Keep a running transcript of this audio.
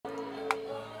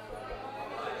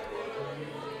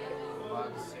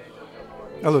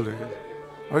Hallelujah.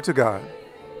 Glory to God.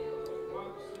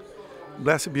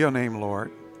 Blessed be your name,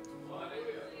 Lord.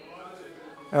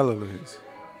 Hallelujah.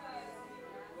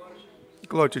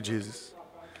 Glory to Jesus.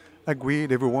 I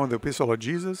greet everyone in the epistle of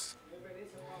Jesus.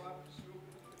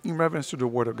 In reverence to the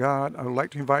Word of God, I would like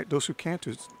to invite those who can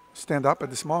to stand up at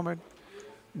this moment.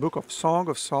 Book of Song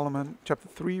of Solomon, chapter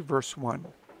 3, verse 1.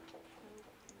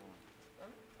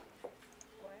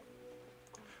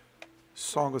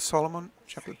 Song of Solomon,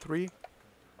 chapter 3.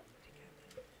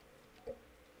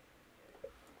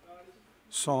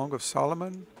 Song of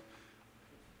Solomon.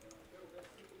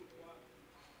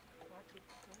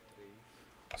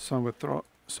 Song of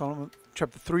Solomon,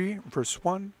 chapter 3, verse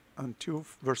 1 until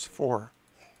verse 4.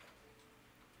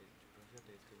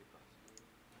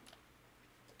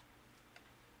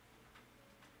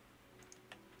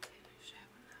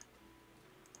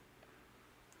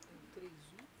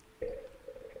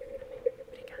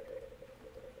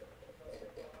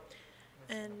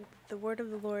 And the word of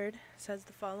the Lord says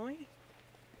the following.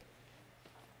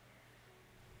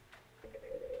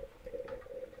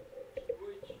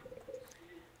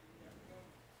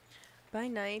 By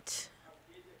night,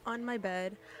 on my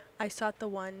bed, I sought the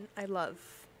one I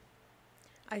love.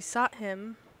 I sought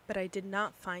him, but I did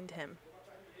not find him.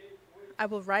 I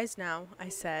will rise now, I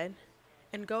said,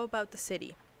 and go about the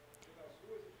city.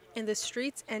 In the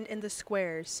streets and in the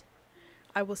squares,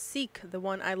 I will seek the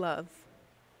one I love.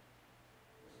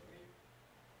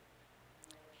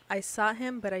 I sought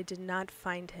him, but I did not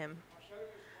find him.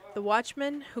 The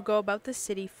watchmen who go about the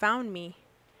city found me.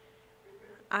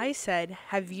 I said,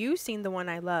 "Have you seen the one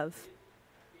I love?"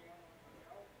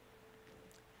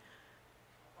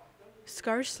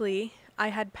 Scarcely I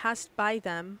had passed by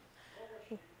them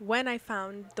when I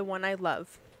found the one I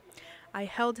love. I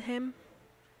held him,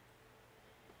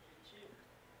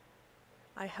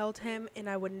 and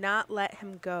I would not let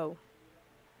him go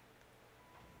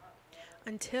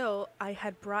until I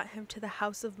had brought him to the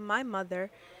house of my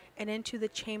mother and into the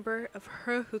chamber of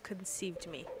her who conceived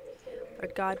me.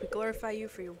 Lord God, we glorify you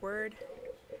for your word.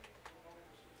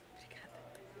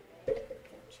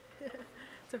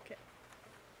 It's okay.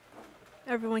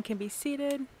 Everyone can be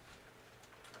seated.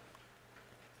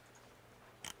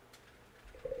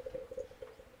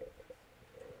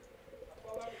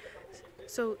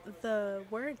 So the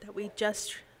word that we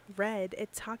just read,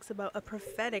 it talks about a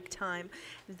prophetic time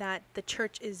that the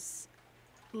church is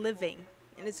living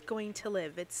and is going to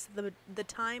live. It's the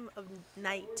time of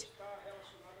night,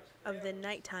 of the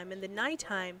nighttime. And the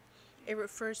nighttime, it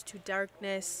refers to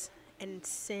darkness and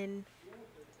sin,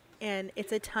 and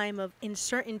it's a time of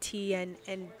uncertainty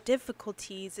and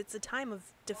difficulties. It's a time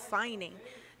of defining.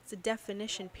 It's a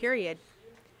definition period.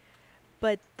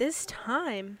 But this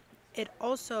time, it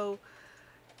also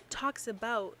talks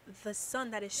about the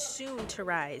sun that is soon to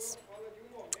rise.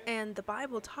 And the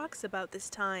Bible talks about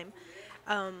this time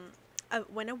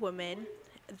when a woman,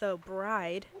 the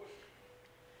bride,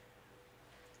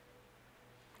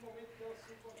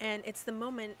 and it's the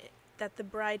moment that the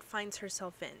bride finds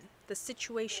herself in, the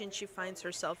situation she finds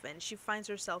herself in. She finds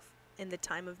herself in the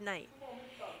time of night.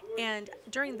 And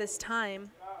during this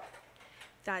time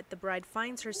that the bride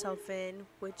finds herself in,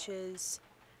 which is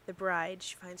the bride,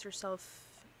 she finds herself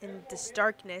in this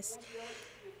darkness.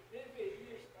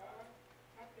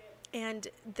 And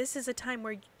this is a time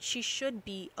where she should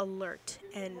be alert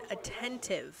and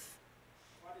attentive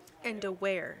and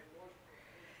aware.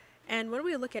 And when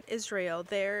we look at Israel,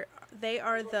 they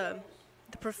are the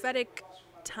prophetic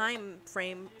time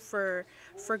frame for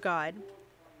God.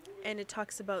 And it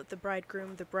talks about the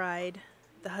bridegroom, the bride,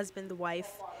 the husband, the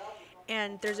wife.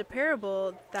 And there's a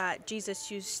parable that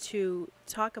Jesus used to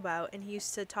talk about, and he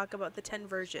used to talk about the 10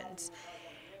 virgins.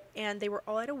 And they were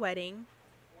all at a wedding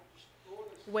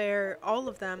where all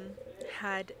of them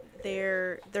had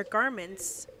their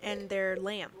garments and their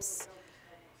lamps.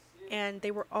 And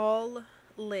they were all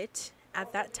lit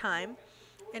at that time.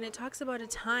 And it talks about a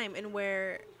time in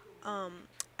where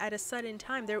at a sudden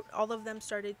time all of them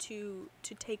started to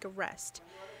take a rest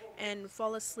and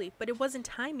fall asleep. But it wasn't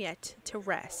time yet to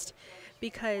rest,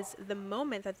 because the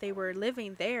moment that they were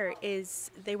living there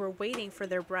is they were waiting for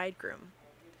their bridegroom.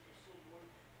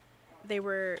 They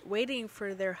were waiting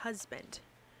for their husband.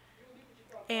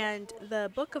 And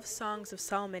the book of Songs of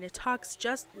Solomon, it talks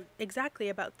just exactly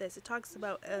about this. It talks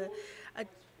about a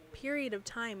period of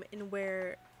time in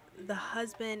where the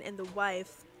husband and the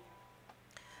wife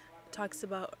talks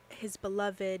about his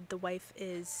beloved. The wife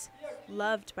is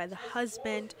loved by the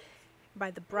husband, by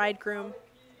the bridegroom.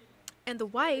 And the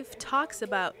wife talks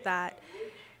about that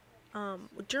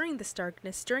during this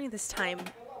darkness, during this time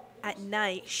at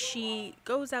night, she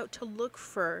goes out to look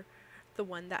for the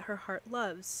one that her heart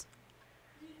loves.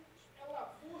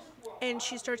 And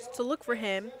she starts to look for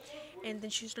him, and then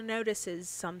she notices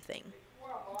something.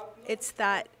 It's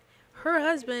that her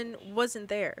husband wasn't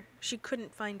there. She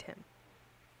couldn't find him.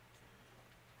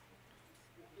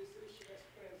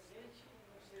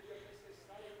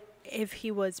 If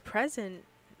he was present,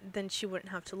 then she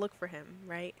wouldn't have to look for him,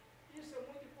 right?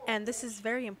 And this is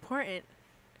very important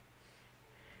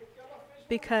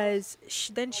because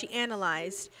then she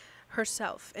analyzed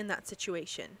herself in that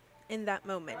situation, in that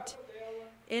moment,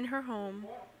 in her home,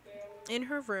 in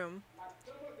her room,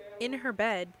 in her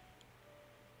bed.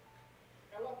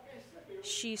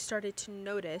 She started to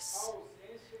notice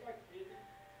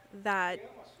that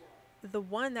the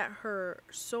one that her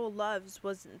soul loves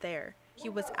wasn't there. He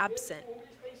was absent.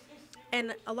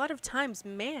 And a lot of times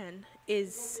mankind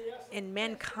is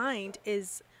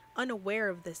unaware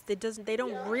of this. They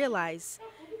don't realize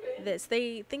this.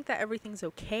 They think that everything's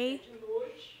okay.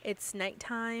 It's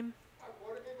nighttime.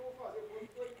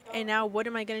 And now what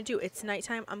am I going to do? It's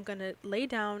nighttime. I'm going to lay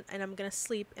down and I'm going to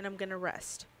sleep and I'm going to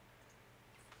rest.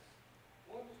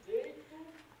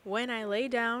 When I lay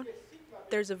down,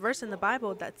 there's a verse in the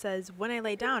Bible that says, when I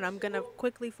lay down, I'm going to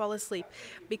quickly fall asleep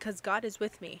because God is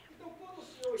with me.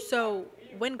 So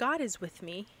when God is with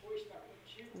me,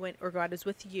 or God is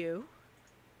with you,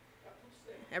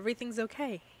 everything's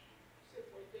okay.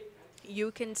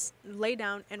 You can lay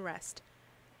down and rest.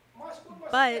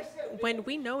 But when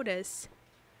we notice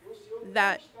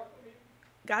that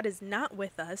God is not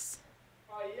with us,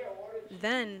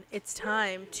 then it's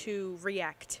time to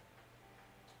react.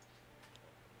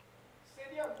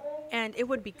 And it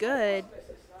would be good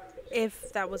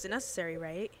if that wasn't necessary,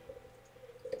 right?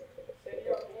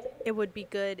 It would be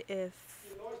good if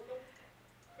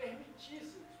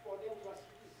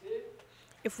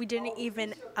we didn't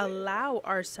even allow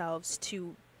ourselves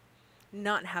to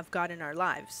not have God in our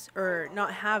lives or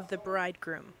not have the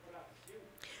bridegroom.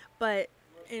 But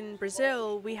in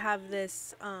Brazil, we have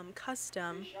this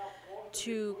custom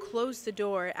to close the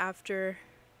door after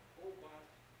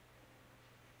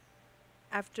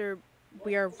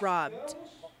we are robbed.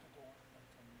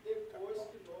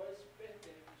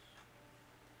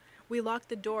 We lock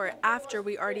the door after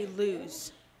we already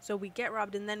lose. So we get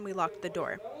robbed and then we lock the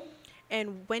door.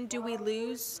 And when do we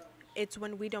lose? It's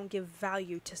when we don't give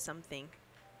value to something.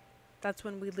 That's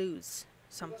when we lose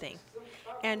something.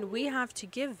 And we have to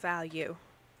give value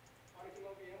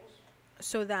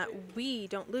so that we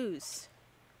don't lose.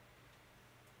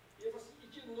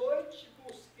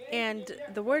 And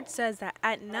the word says that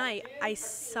at night I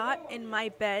sought in my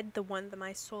bed the one that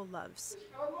my soul loves.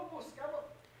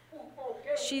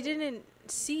 She didn't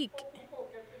seek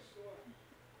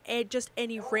just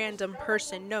any random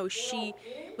person. No, she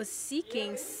was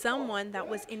seeking someone that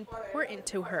was important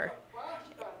to her.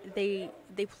 They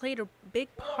played a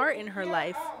big part in her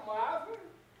life.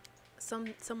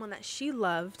 Someone that she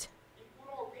loved.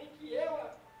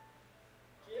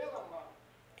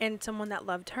 And someone that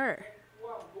loved her.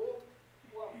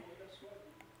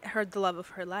 The love of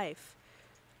her life.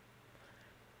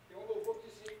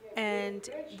 And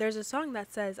there's a song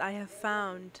that says, I have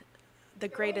found the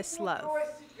greatest love.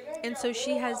 And so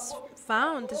she has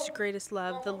found this greatest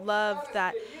love, the love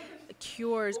that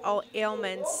cures all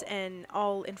ailments and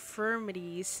all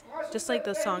infirmities, just like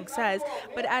the song says.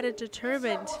 But at a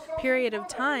determined period of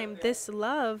time, this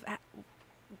love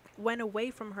went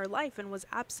away from her life and was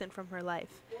absent from her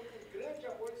life.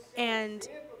 And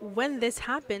when this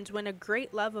happens, when a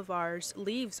great love of ours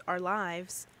leaves our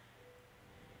lives,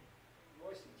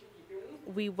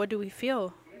 what do we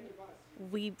feel?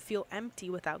 We feel empty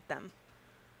without them.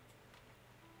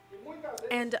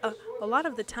 And a lot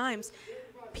of the times,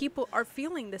 people are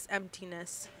feeling this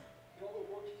emptiness.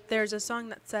 There's a song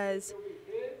that says,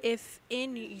 if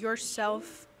in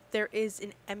yourself there is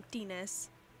an emptiness,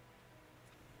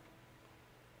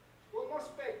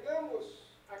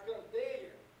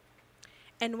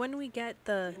 and when we get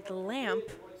the lamp,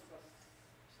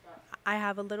 I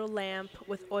have a little lamp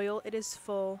with oil, it is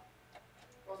full,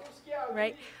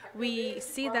 right? We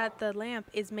see that the lamp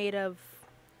is made of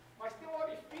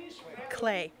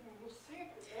clay.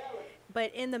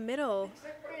 But in the middle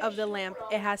of the lamp,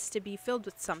 it has to be filled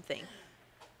with something.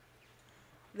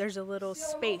 There's a little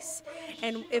space.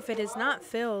 And if it is not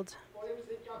filled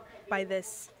by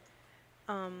this,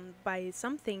 by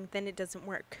something, then it doesn't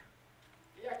work.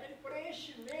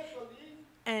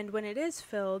 And when it is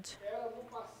filled,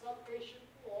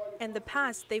 in the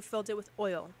past, they filled it with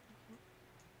oil.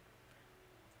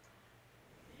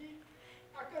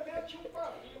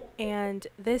 And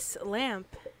this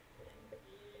lamp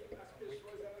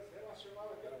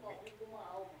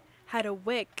had a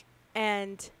wick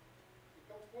And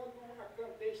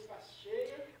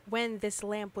when this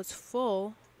lamp was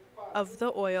full of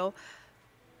the oil,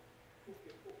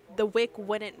 the wick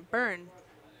wouldn't burn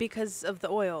because of the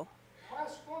oil.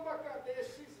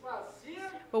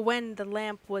 But when the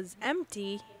lamp was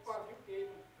empty,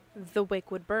 the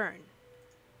wick would burn.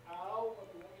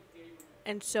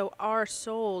 And so our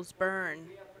souls burn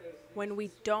when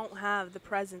we don't have the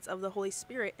presence of the Holy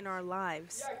Spirit in our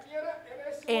lives.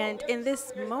 And in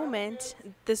this moment,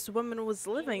 this woman was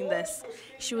living this.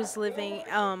 She was living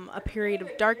a period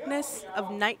of darkness,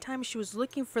 of nighttime. She was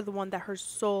looking for the one that her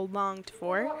soul longed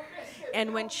for.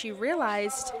 And when she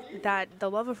realized that the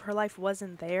love of her life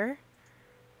wasn't there,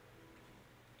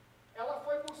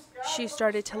 she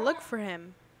started to look for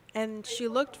him. And she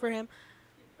looked for him.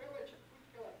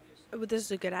 But this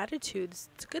is a good attitude.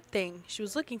 It's a good thing. She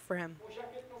was looking for him.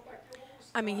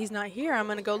 I mean, he's not here. I'm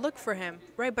going to go look for him.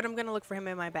 Right? But I'm going to look for him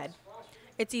in my bed.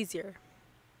 It's easier.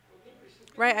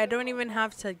 Right? I don't even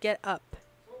have to get up.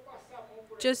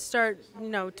 Just start,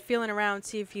 feeling around,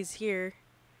 see if he's here.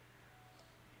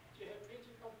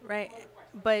 Right?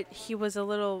 But he was a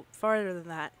little farther than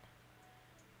that.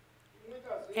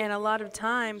 And a lot of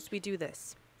times we do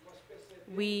this.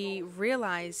 We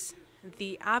realize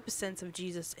the absence of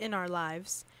Jesus in our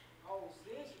lives,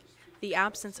 the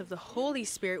absence of the Holy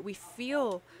Spirit. We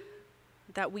feel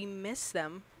that we miss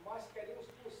them,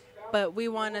 but we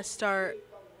want to start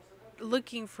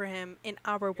looking for him in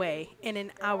our way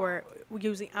and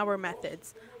using our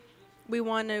methods. We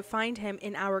want to find him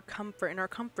in our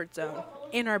comfort zone,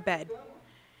 in our bed.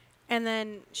 And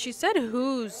then she said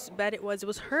whose bed it was. It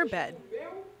was her bed.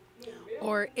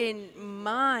 Or in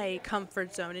my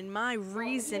comfort zone, in my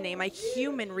reasoning, my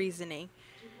human reasoning,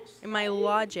 in my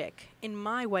logic, in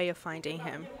my way of finding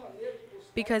him.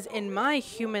 Because in my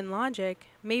human logic,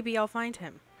 maybe I'll find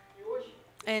him.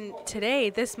 And today,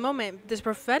 this moment, this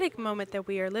prophetic moment that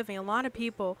we are living, a lot of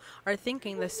people are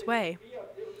thinking this way.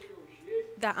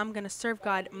 That I'm going to serve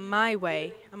God my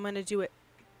way. I'm going to do it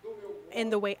in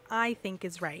the way I think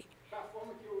is right.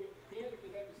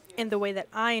 In the way that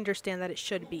I understand that it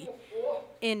should be.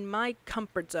 In my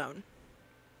comfort zone.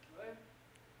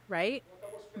 Right?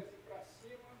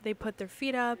 They put their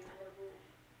feet up.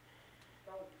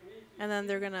 And then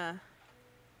they're going to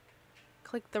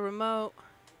click the remote.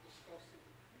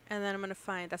 And then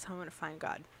that's how I'm going to find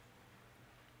God.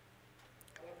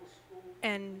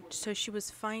 And so she was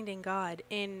finding God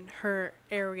in her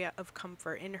area of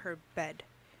comfort, in her bed.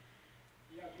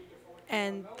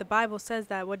 And the Bible says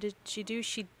that what did she do?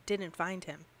 She didn't find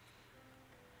him.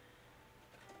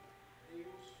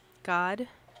 God,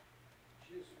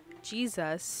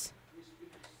 Jesus,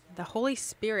 the Holy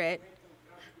Spirit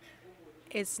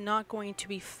is not going to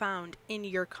be found in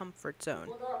your comfort zone.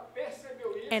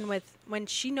 And when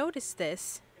she noticed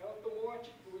this,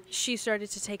 she started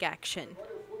to take action.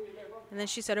 And then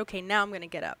she said, okay, now I'm going to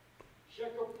get up.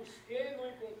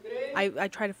 I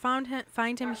tried to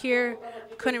find him here,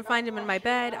 couldn't find him in my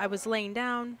bed. I was laying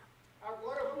down,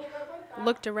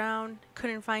 looked around,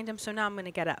 couldn't find him, so now I'm going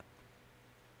to get up.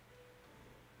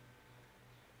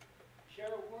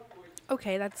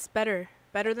 Okay, that's better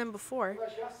than before.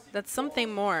 That's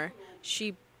something more.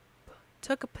 She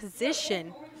took a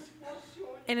position,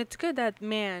 and it's good that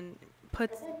man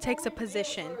takes a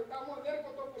position.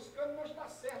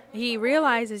 He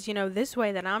realizes, this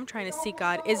way that I'm trying to seek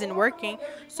God isn't working,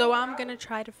 so I'm going to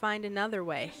try to find another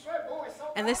way.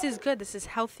 And this is good. This is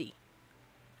healthy.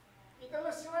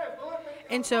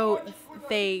 And so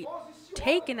they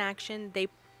take an action, they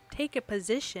take a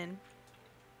position.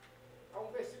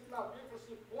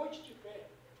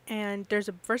 And there's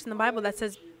a verse in the Bible that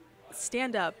says,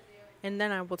 stand up, and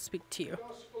then I will speak to you.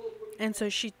 And so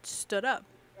she stood up.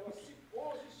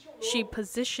 She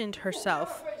positioned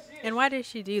herself. And why did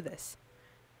she do this?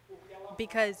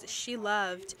 Because she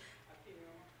loved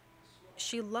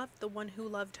the one who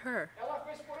loved her.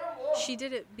 She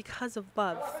did it because of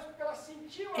love.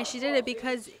 And she did it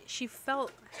because she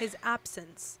felt his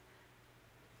absence.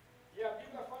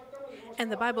 And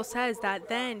the Bible says that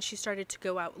then she started to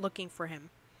go out looking for him.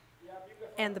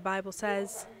 And the Bible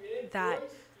says that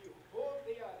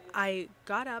I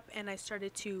got up and I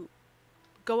started to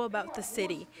go about the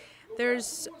city.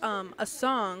 There's a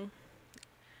song,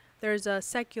 there's a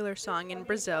secular song in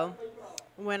Brazil.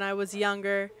 When I was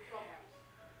younger,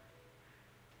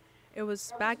 it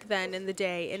was back then in the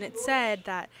day, and it said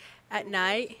that at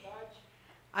night,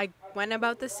 I went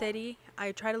about the city,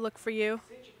 I tried to look for you,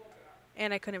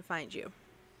 and I couldn't find you.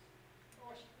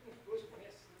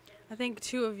 I think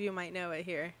two of you might know it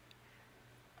here.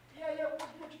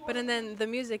 But and then the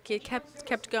music, it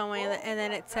kept going, and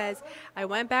then it says, I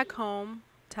went back home,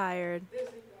 tired,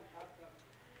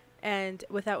 and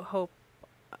without hope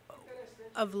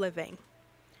of living.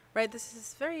 Right? This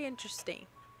is very interesting.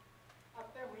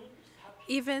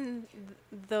 Even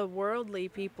the worldly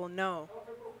people know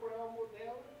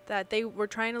that they were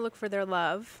trying to look for their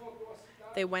love.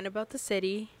 They went about the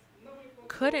city,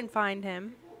 couldn't find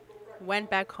him, went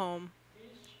back home,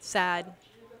 sad,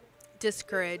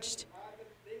 discouraged,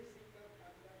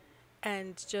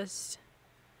 and just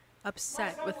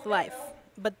upset with life.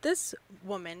 But this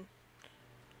woman,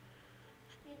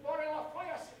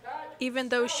 even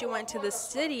though she went to the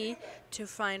city to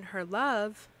find her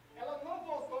love,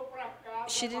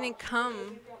 she didn't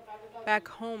come back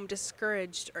home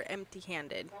discouraged or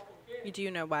empty-handed. You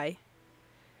do know why?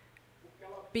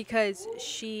 Because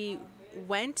she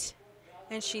went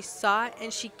and she sought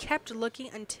and she kept looking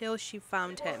until she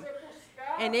found him.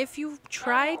 And if you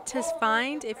try to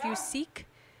find, if you seek,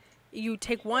 you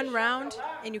take one round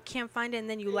and you can't find it and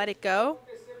then you let it go,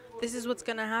 this is what's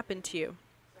going to happen to you.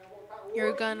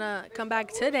 You're going to come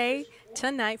back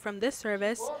tonight from this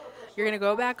service. You're going to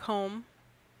go back home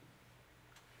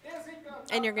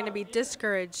and you're going to be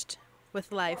discouraged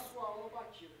with life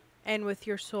and with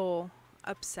your soul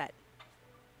upset.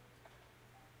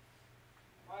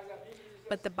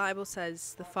 But the Bible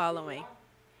says the following: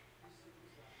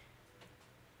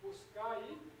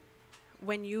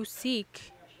 when you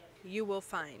seek, you will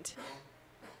find.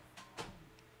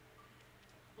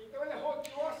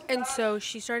 And so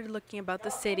she started looking about the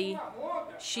city.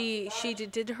 She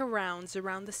did her rounds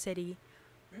around the city.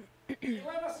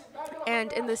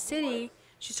 And in the city,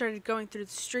 she started going through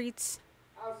the streets,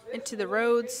 into the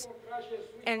roads.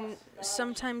 And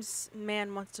sometimes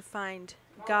man wants to find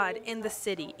God in the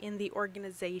city, in the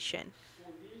organization,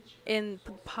 in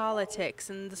politics,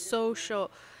 in the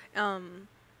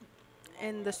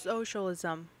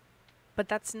socialism. But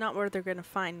that's not where they're going to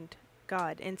find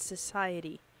God, in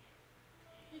society.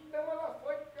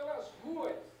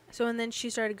 So, and then she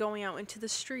started going out into the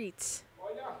streets.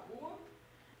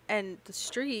 And the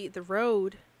street, the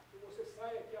road,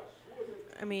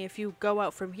 I mean, if you go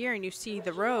out from here and you see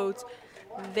the roads,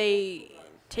 they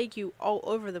take you all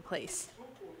over the place.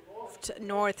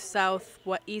 North, south,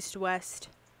 east, west.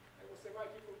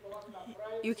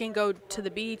 You can go to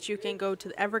the beach, you can go to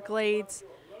the Everglades,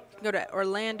 you can go to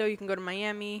Orlando, you can go to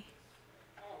Miami,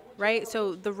 right?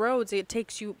 So the roads, it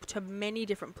takes you to many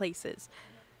different places.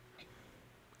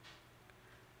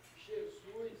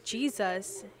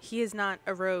 Jesus, he is not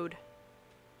a road.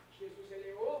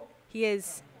 He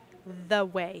is the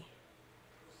way.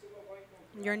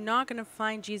 You're not going to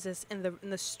find Jesus in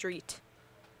the street.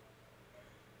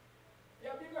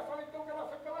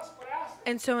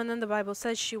 And then the Bible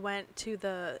says she went to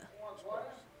the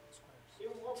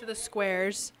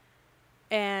squares,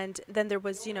 and then there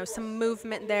was, some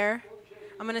movement there.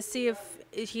 I'm going to see if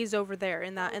he's over there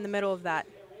in the middle of that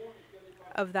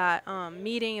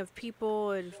meeting of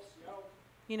people, and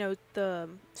the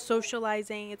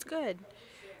socializing. It's good.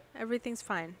 Everything's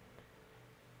fine.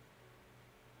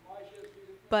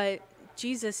 But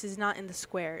Jesus is not in the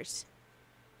squares.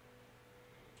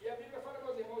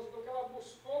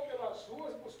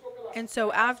 And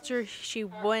so after she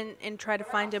went and tried to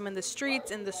find him in the streets,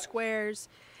 in the squares,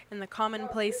 in the common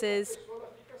places,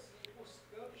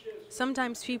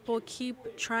 sometimes people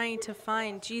keep trying to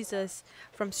find Jesus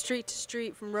from street to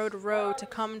street, from road to road, to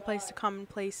common place,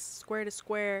 square to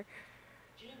square,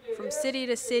 from city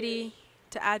to city,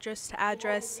 to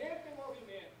address,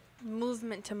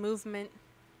 movement to movement.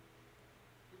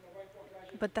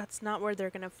 But that's not where they're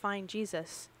going to find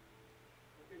Jesus.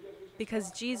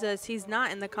 Because Jesus, he's not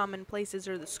in the common places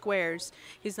or the squares.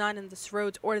 He's not in the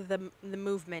roads or the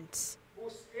movements.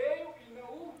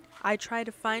 I tried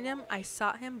to find him, I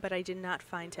sought him, but I did not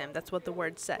find him. That's what the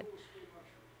word said.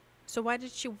 So why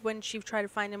did when she tried to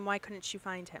find him, why couldn't she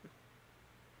find him?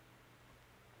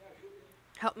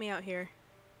 Help me out here.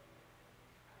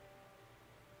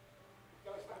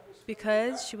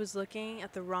 Because she was looking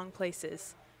at the wrong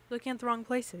places. Looking at the wrong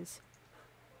places.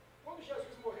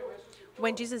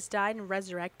 When Jesus died and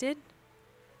resurrected,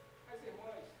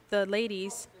 the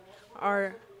ladies,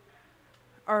 our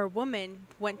woman,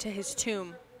 went to his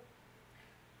tomb.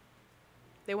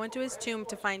 They went to his tomb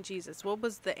to find Jesus. What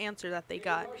was the answer that they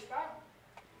got?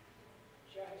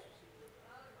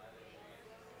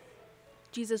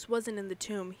 Jesus wasn't in the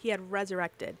tomb. He had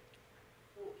resurrected.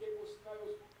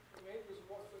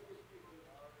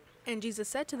 And Jesus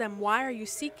said to them, "Why are you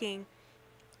seeking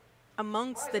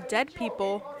amongst the dead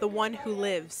people the one who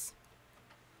lives?"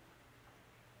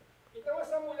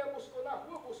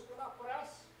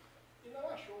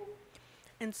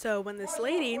 And so when this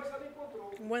lady,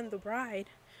 when the bride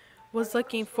was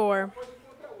looking for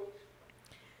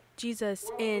Jesus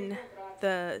in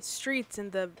the streets,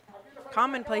 in the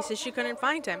common places. She couldn't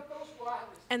find him.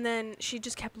 And then she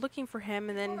just kept looking for him.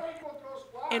 And then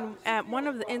at one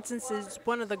of the instances,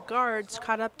 one of the guards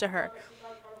caught up to her.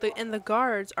 And the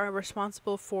guards are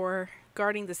responsible for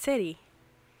guarding the city.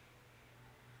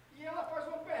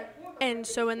 And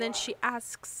then she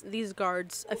asks these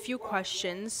guards a few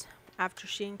questions after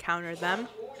she encountered them.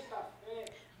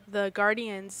 The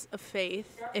guardians of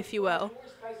faith, if you will,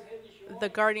 the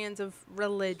guardians of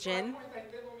religion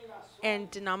and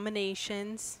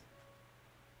denominations.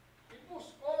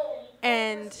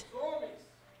 And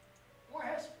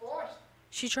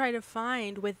she tried to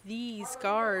find with these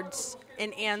guards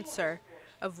an answer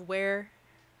of where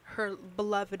her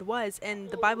beloved was, and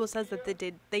the Bible says that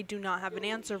they do not have an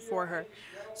answer for her.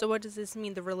 So what does this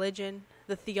mean? The religion,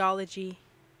 the theology,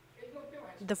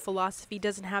 the philosophy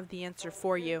doesn't have the answer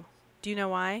for you. Do you know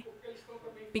why?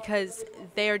 Because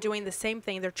they are doing the same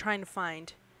thing they're trying to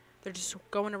find. They're just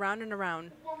going around and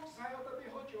around.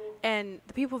 And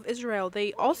the people of Israel,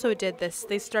 they also did this.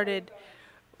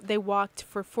 They walked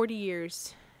for 40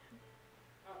 years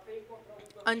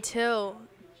until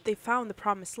they found the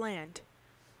promised land.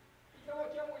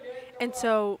 And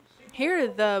so here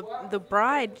the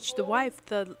bride, the wife,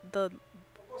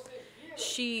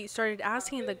 she started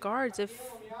asking the guards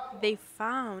if they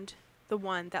found the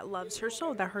one that loves her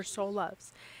soul, that her soul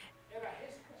loves.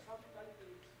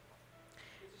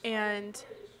 And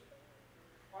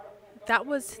that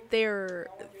was their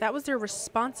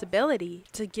responsibility,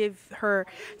 to give her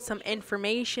some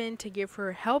information, to give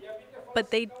her help,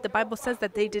 but the Bible says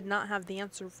that they did not have the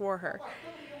answer for her.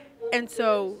 And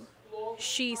so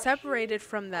she separated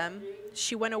from them,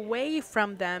 she went away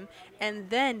from them, and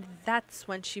then that's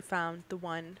when she found the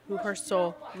one who her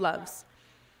soul loves.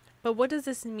 But what does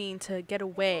this mean, to get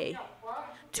away,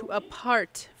 to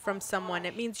apart from someone?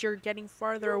 It means you're getting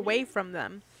farther away from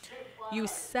them. You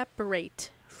separate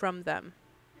from them.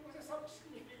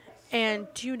 And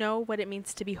do you know what it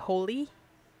means to be holy?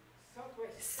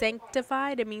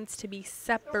 Sanctified, it means to be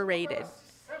separated.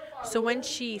 So when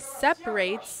she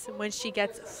separates, when she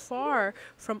gets far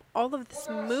from all of this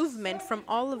movement, from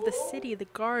all of the city, the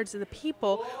guards, the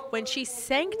people, when she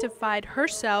sanctified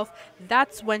herself,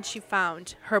 that's when she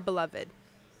found her beloved.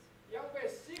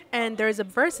 And there's a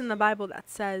verse in the Bible that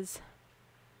says,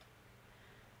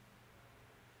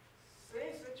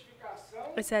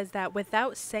 it says that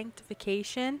without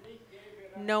sanctification,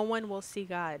 no one will see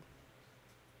God.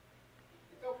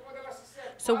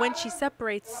 So when she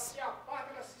separates,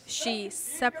 she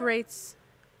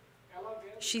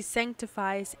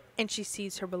sanctifies, and she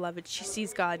sees her beloved. She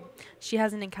sees God. She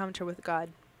has an encounter with God.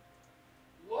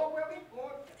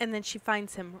 And then she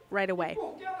finds him right away.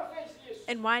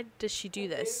 And why does she do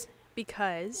this?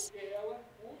 Because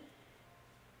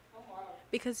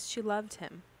she loved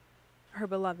him, her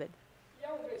beloved.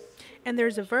 And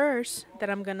there's a verse that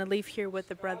I'm going to leave here with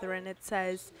the brethren. It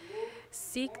says,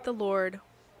 "Seek the Lord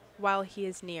while he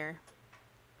is near."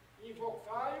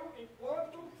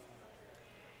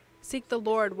 Seek the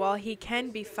Lord while he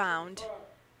can be found.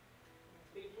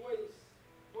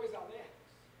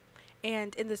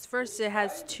 And in this verse, it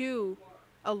has two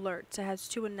alerts. It has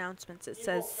two announcements. It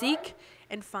says, seek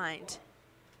and find.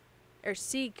 Or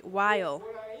seek while.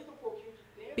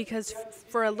 Because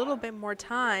for a little bit more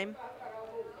time,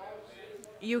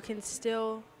 you can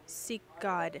still seek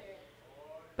God.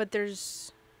 But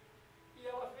there's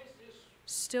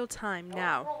still time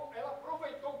now.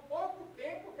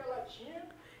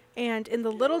 And in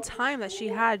the little time that she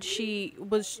had, she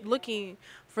was looking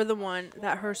for the one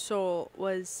that her soul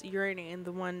was yearning, and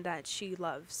the one that she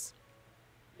loves.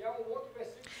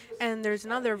 And there's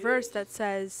another verse that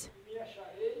says,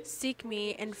 "Seek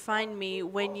me and find me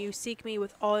when you seek me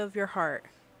with all of your heart."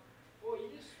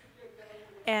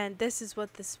 And this is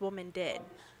what this woman did.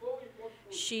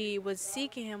 She was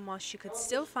seeking him while she could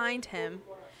still find him.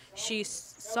 She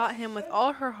sought him with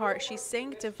all her heart. She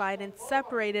sanctified and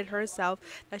separated herself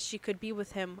that she could be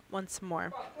with him once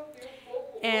more.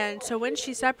 And so when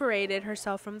she separated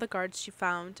herself from the guards, she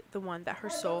found the one that her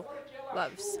soul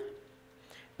loves.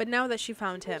 But now that she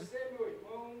found him,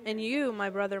 and you, my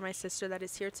brother, my sister that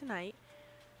is here tonight,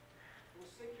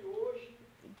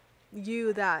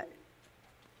 you that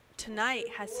tonight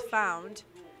has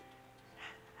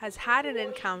had an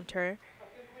encounter,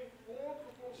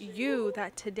 you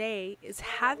that today is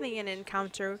having an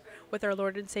encounter with our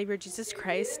Lord and Savior Jesus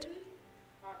Christ,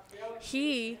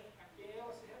 he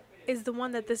is the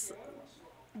one that this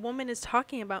woman is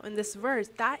talking about in this verse,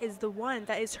 that is the one,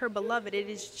 that is her beloved. It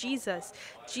is Jesus.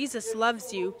 Jesus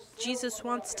loves you. Jesus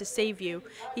wants to save you.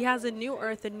 He has a new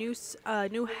earth, a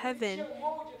new heaven,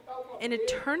 an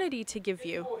eternity to give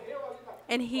you.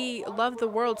 And he loved the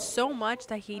world so much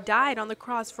that he died on the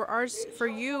cross for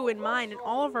you and mine and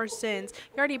all of our sins.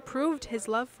 He already proved his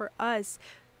love for us.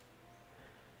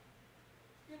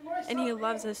 And he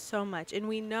loves us so much. And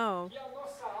we know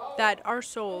that our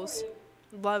souls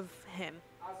love him.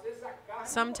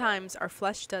 Sometimes our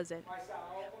flesh doesn't,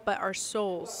 but our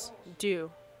souls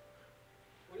do.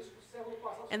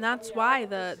 And that's why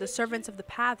the servants of the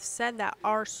path said that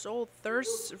our soul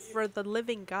thirsts for the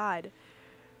living God.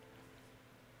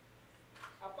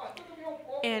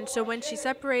 And so when she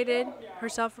separated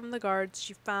herself from the guards,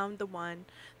 she found the one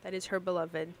that is her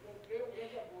beloved.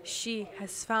 She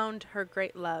has found her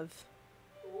great love.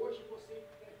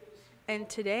 And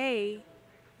today,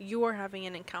 you are having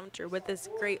an encounter with this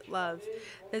great love.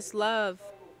 This love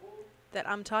that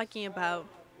I'm talking about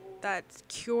that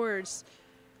cures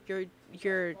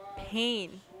your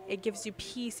pain. It gives you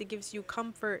peace. It gives you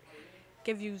comfort. It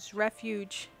gives you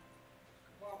refuge.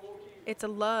 It's a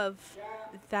love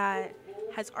that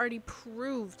has already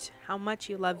proved how much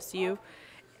he loves you.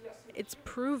 It's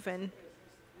proven.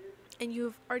 And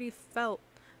you've already felt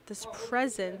this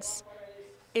presence.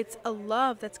 It's a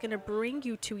love that's going to bring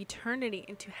you to eternity,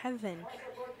 into heaven.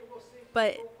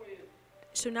 But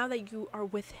so now that you are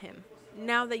with him,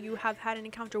 now that you have had an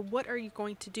encounter, what are you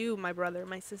going to do, my brother,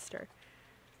 my sister?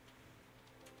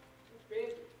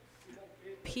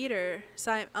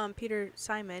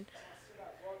 Simon,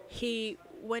 he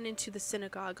went into the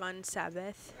synagogue on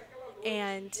Sabbath,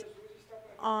 and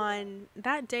on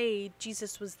that day,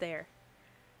 Jesus was there.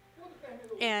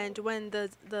 And when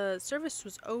the service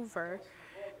was over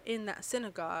in that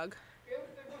synagogue,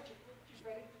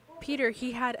 Peter,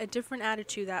 he had a different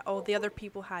attitude that all the other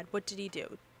people had. What did he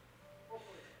do?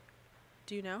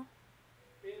 Do you know?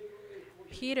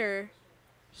 Peter,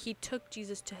 he took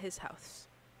Jesus to his house.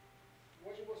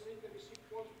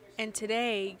 And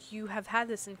today, you have had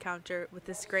this encounter with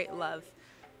this great love.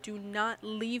 Do not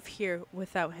leave here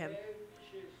without him.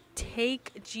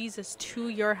 Take Jesus to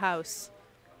your house.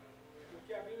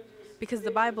 Because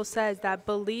the Bible says that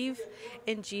believe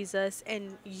in Jesus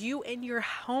and you and your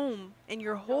home and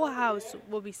your whole house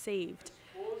will be saved.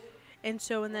 And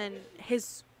so, and then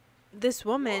this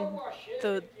woman,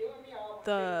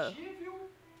 the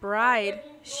bride,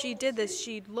 she did this.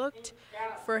 She looked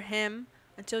for him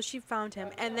until she found him,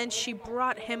 and then she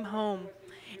brought him home,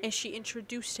 and she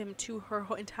introduced him to her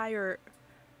entire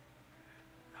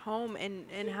home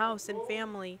and house and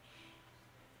family.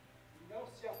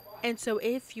 And so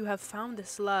if you have found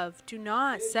this love, do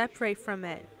not separate from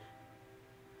it.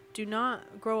 Do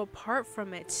not grow apart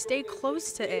from it. Stay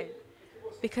close to it.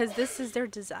 Because this is their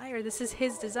desire. This is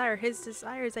his desire. His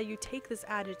desire is that you take this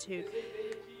attitude.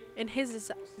 And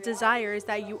his desire is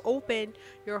that you open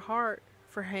your heart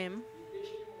for him.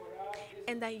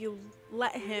 And that you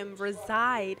let him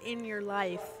reside in your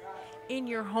life, in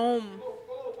your home,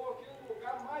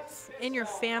 in your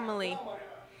family.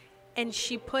 And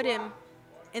she put him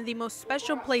in the most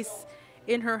special place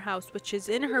in her house, which is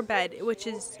in her bed, which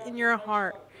is in your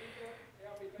heart.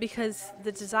 Because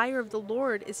the desire of the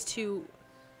Lord is to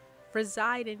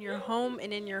reside in your home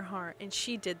and in your heart. And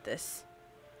she did this.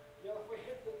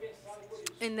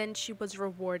 And then she was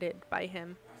rewarded by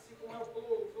him.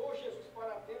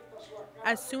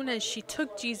 As soon as she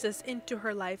took Jesus into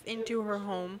her life, into her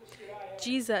home,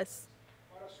 Jesus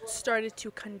started to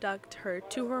conduct her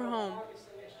to her home,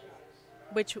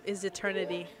 which is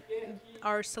eternity,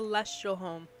 our celestial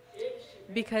home.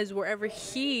 Because wherever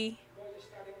he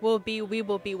will be, we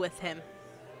will be with him.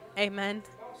 Amen.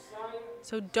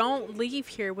 So don't leave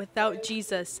here without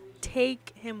Jesus.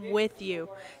 Take him with you.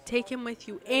 Take him with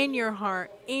you in your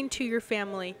heart, into your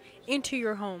family, into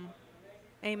your home.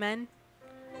 Amen.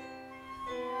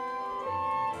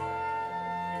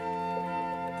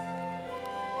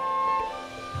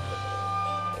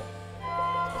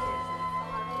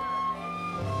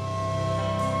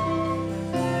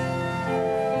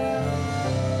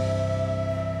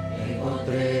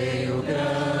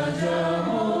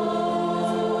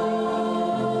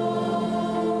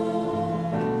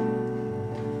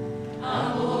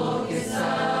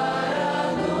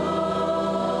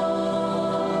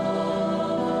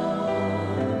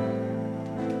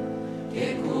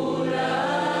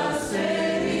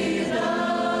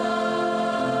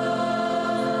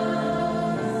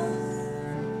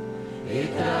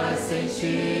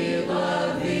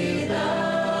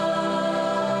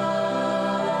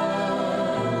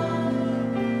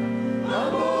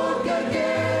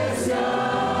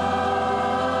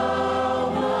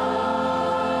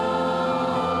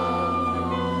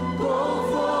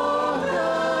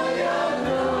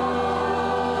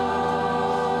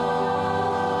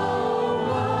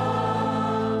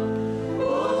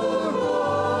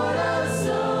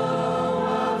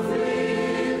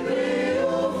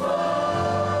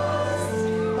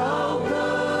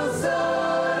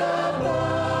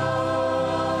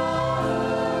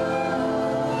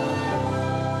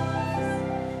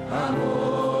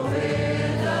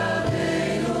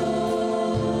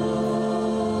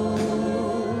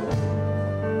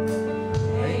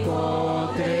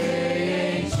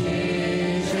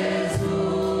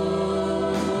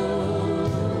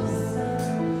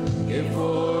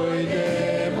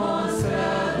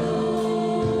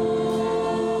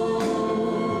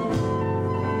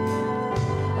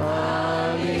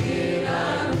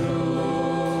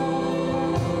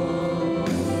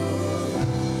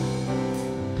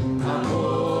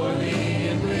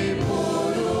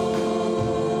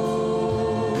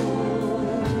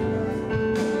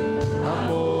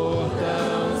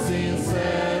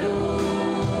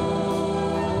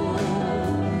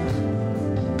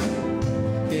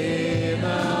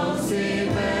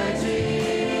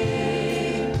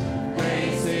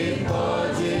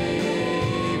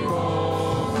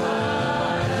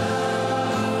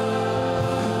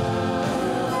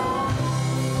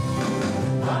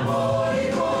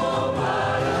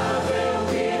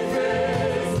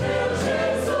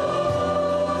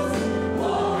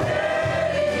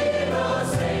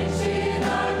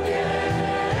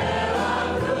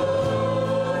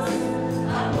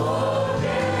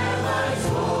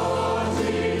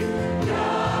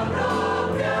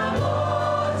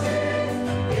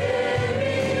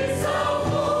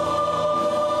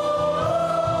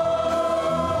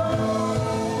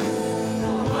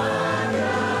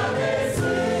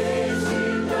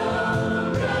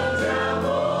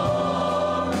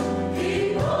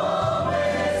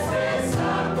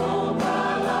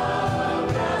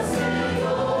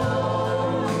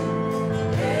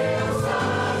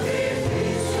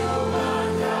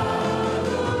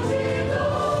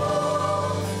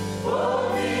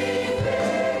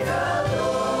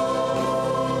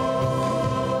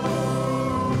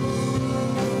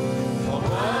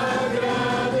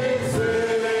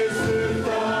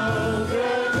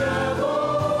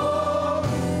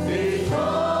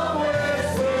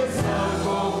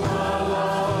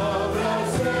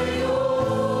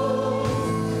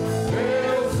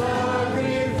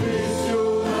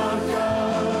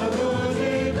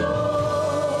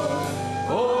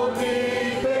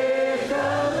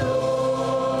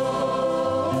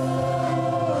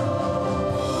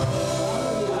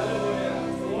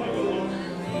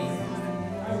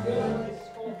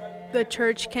 The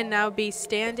church can now be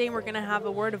standing. We're going to have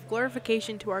a word of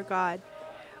glorification to our God.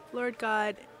 Lord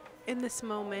God, in this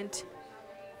moment,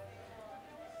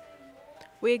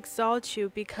 we exalt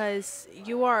you because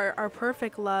you are our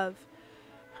perfect love.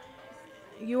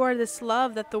 You are this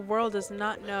love that the world does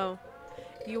not know.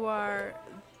 You are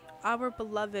our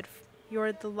beloved. You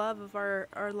are the love of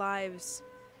our lives.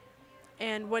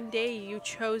 And one day you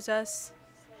chose us,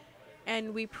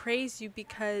 and we praise you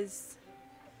because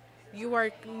you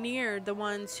are near the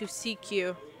ones who seek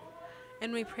you.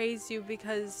 And we praise you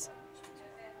because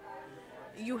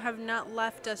you have not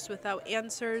left us without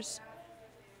answers.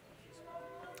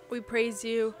 We praise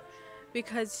you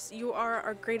because you are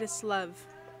our greatest love.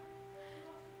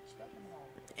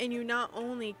 And you not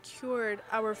only cured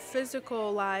our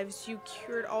physical lives, you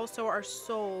cured also our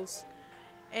souls.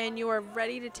 And you are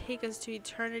ready to take us to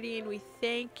eternity. And we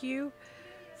thank you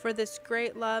for this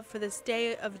great love, for this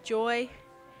day of joy.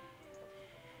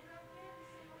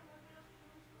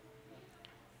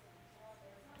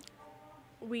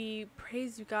 We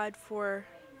praise you, God, for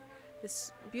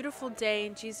this beautiful day.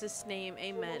 In Jesus' name,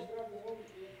 amen.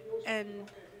 And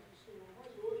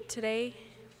today,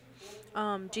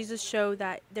 Jesus showed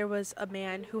that there was a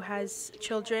man who has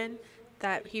children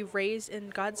that he raised in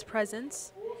God's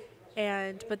presence.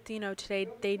 But today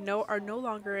they are no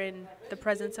longer in the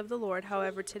presence of the Lord.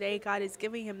 However, today God is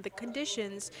giving him the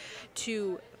conditions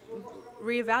to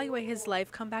reevaluate his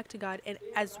life, come back to God, and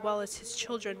as well as his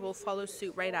children will follow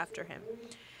suit right after him.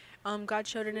 God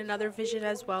showed in another vision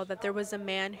as well that there was a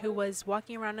man who was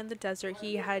walking around in the desert.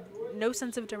 He had no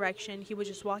sense of direction. He was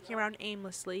just walking around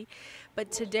aimlessly.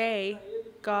 But today,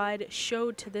 God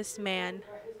showed to this man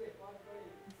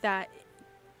that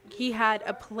he had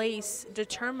a place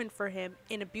determined for him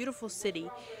in a beautiful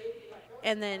city.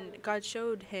 And then God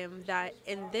showed him that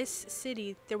in this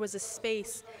city, there was a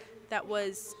space that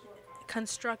was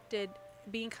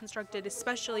being constructed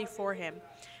especially for him.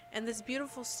 And this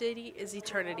beautiful city is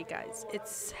eternity, guys.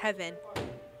 It's heaven.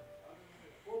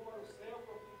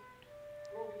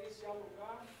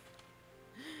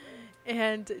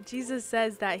 And Jesus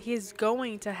says that he is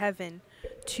going to heaven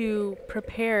to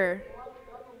prepare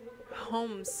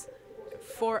homes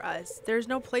for us. There's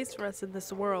no place for us in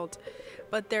this world,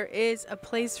 but there is a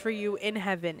place for you in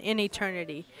heaven, in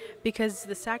eternity, because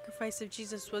the sacrifice of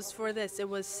Jesus was for this. It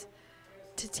was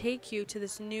to take you to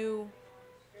this new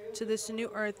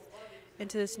earth and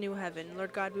to this new heaven.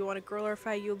 Lord God, we want to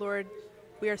glorify you, Lord.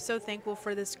 We are so thankful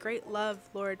for this great love,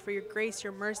 Lord, for your grace,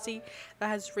 your mercy that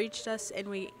has reached us. And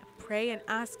we pray and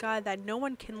ask, God, that no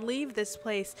one can leave this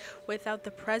place without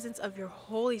the presence of your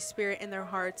Holy Spirit in their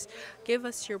hearts. Give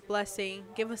us your blessing.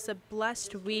 Give us a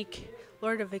blessed week,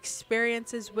 Lord, of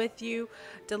experiences with you,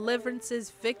 deliverances,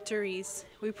 victories.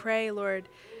 We pray, Lord,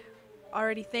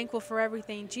 already thankful for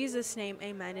everything. In Jesus' name,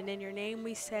 amen. And in your name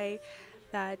we say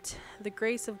that the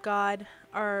grace of God,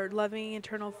 our loving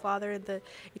eternal Father, and the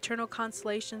eternal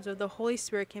consolations of the Holy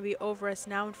Spirit can be over us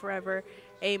now and forever.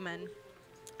 Amen.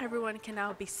 Everyone can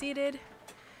now be seated.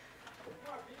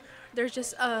 There's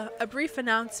just a brief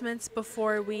announcements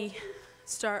before we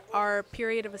start our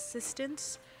period of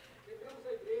assistance.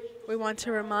 We want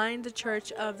to remind the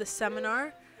church of the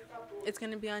seminar. It's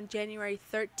going to be on January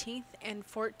 13th and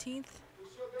 14th.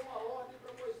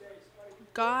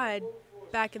 God,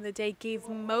 back in the day, gave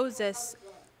Moses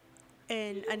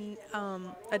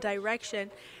a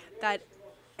direction that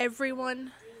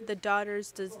everyone, the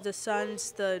daughters, the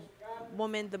sons, the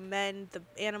women, the men, the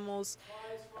animals,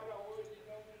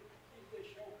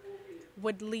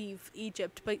 would leave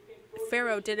Egypt. But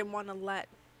Pharaoh didn't want to let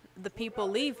the people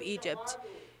leave Egypt.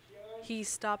 He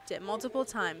stopped it multiple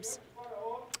times.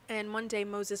 And one day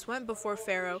Moses went before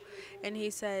Pharaoh and he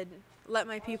said, "Let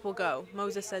my people go."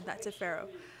 Moses said that to Pharaoh.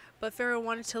 But Pharaoh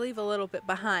wanted to leave a little bit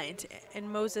behind. And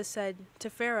Moses said to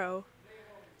Pharaoh,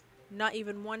 "Not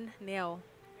even one nail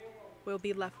will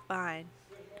be left behind."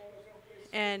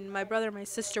 And my brother and my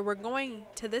sister were going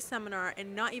to this seminar,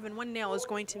 and not even one nail is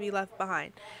going to be left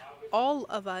behind. All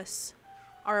of us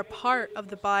are a part of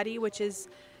the body, which is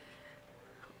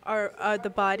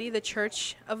the body, the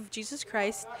church of Jesus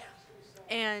Christ.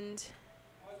 And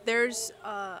there's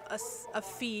a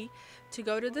fee to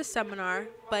go to the seminar,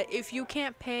 but if you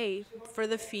can't pay for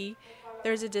the fee,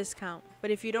 there's a discount.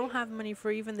 But if you don't have money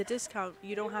for even the discount,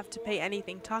 you don't have to pay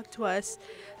anything. Talk to us.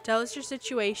 Tell us your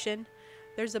situation.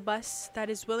 There's a bus that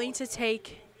is willing to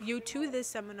take you to this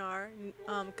seminar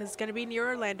because it's going to be near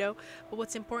Orlando. But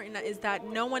what's important is that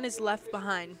no one is left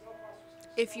behind.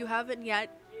 If you haven't yet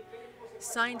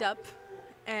signed up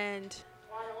and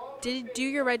did do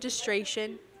your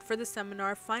registration for the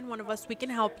seminar, find one of us. We can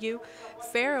help you.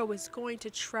 Pharaoh is going to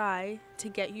try to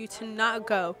get you to not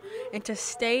go and to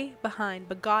stay behind,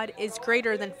 but God is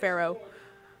greater than Pharaoh.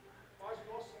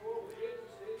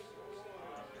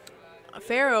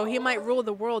 Pharaoh, he might rule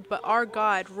the world, but our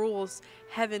God rules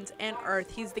heavens and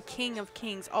earth. He's the King of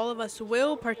Kings. All of us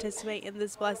will participate in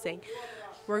this blessing.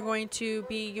 We're going to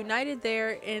be united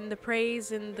there in the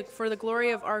praise and for the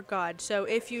glory of our God. So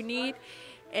if you need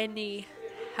any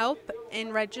help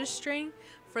in registering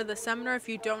for the seminar, if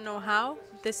you don't know how,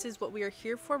 this is what we are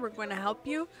here for. We're going to help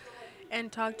you,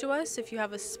 and talk to us if you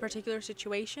have a particular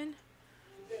situation,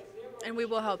 and we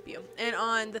will help you. And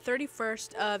on the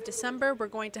 31st of December, we're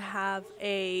going to have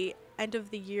a end of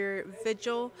the year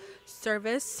vigil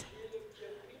service.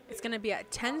 It's going to be at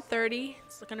 10:30.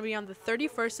 It's going to be on the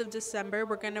 31st of December.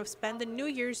 We're going to spend the New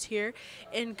Year's here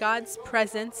in God's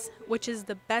presence, which is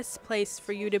the best place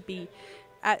for you to be,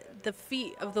 at the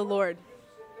feet of the Lord.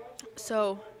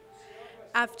 So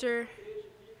after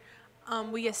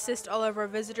we assist all of our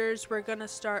visitors, we're going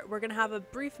to have a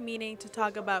brief meeting to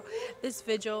talk about this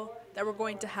vigil that we're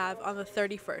going to have on the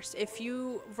 31st. If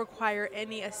you require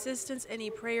any assistance,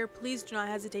 any prayer, please do not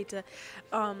hesitate to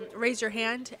raise your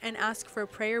hand and ask for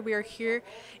prayer. We are here.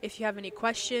 If you have any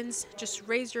questions, just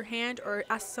raise your hand or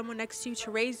ask someone next to you to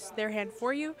raise their hand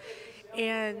for you,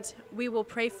 and we will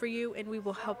pray for you and we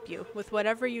will help you with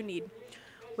whatever you need.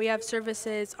 We have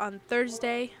services on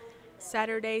Thursday,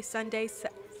 Saturday, Sunday,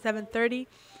 7:30.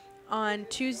 On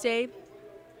Tuesday,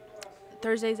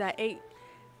 Thursdays at 8.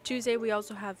 Tuesday, we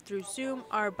also have through Zoom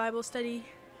our Bible study,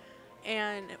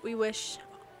 and we wish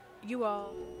you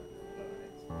all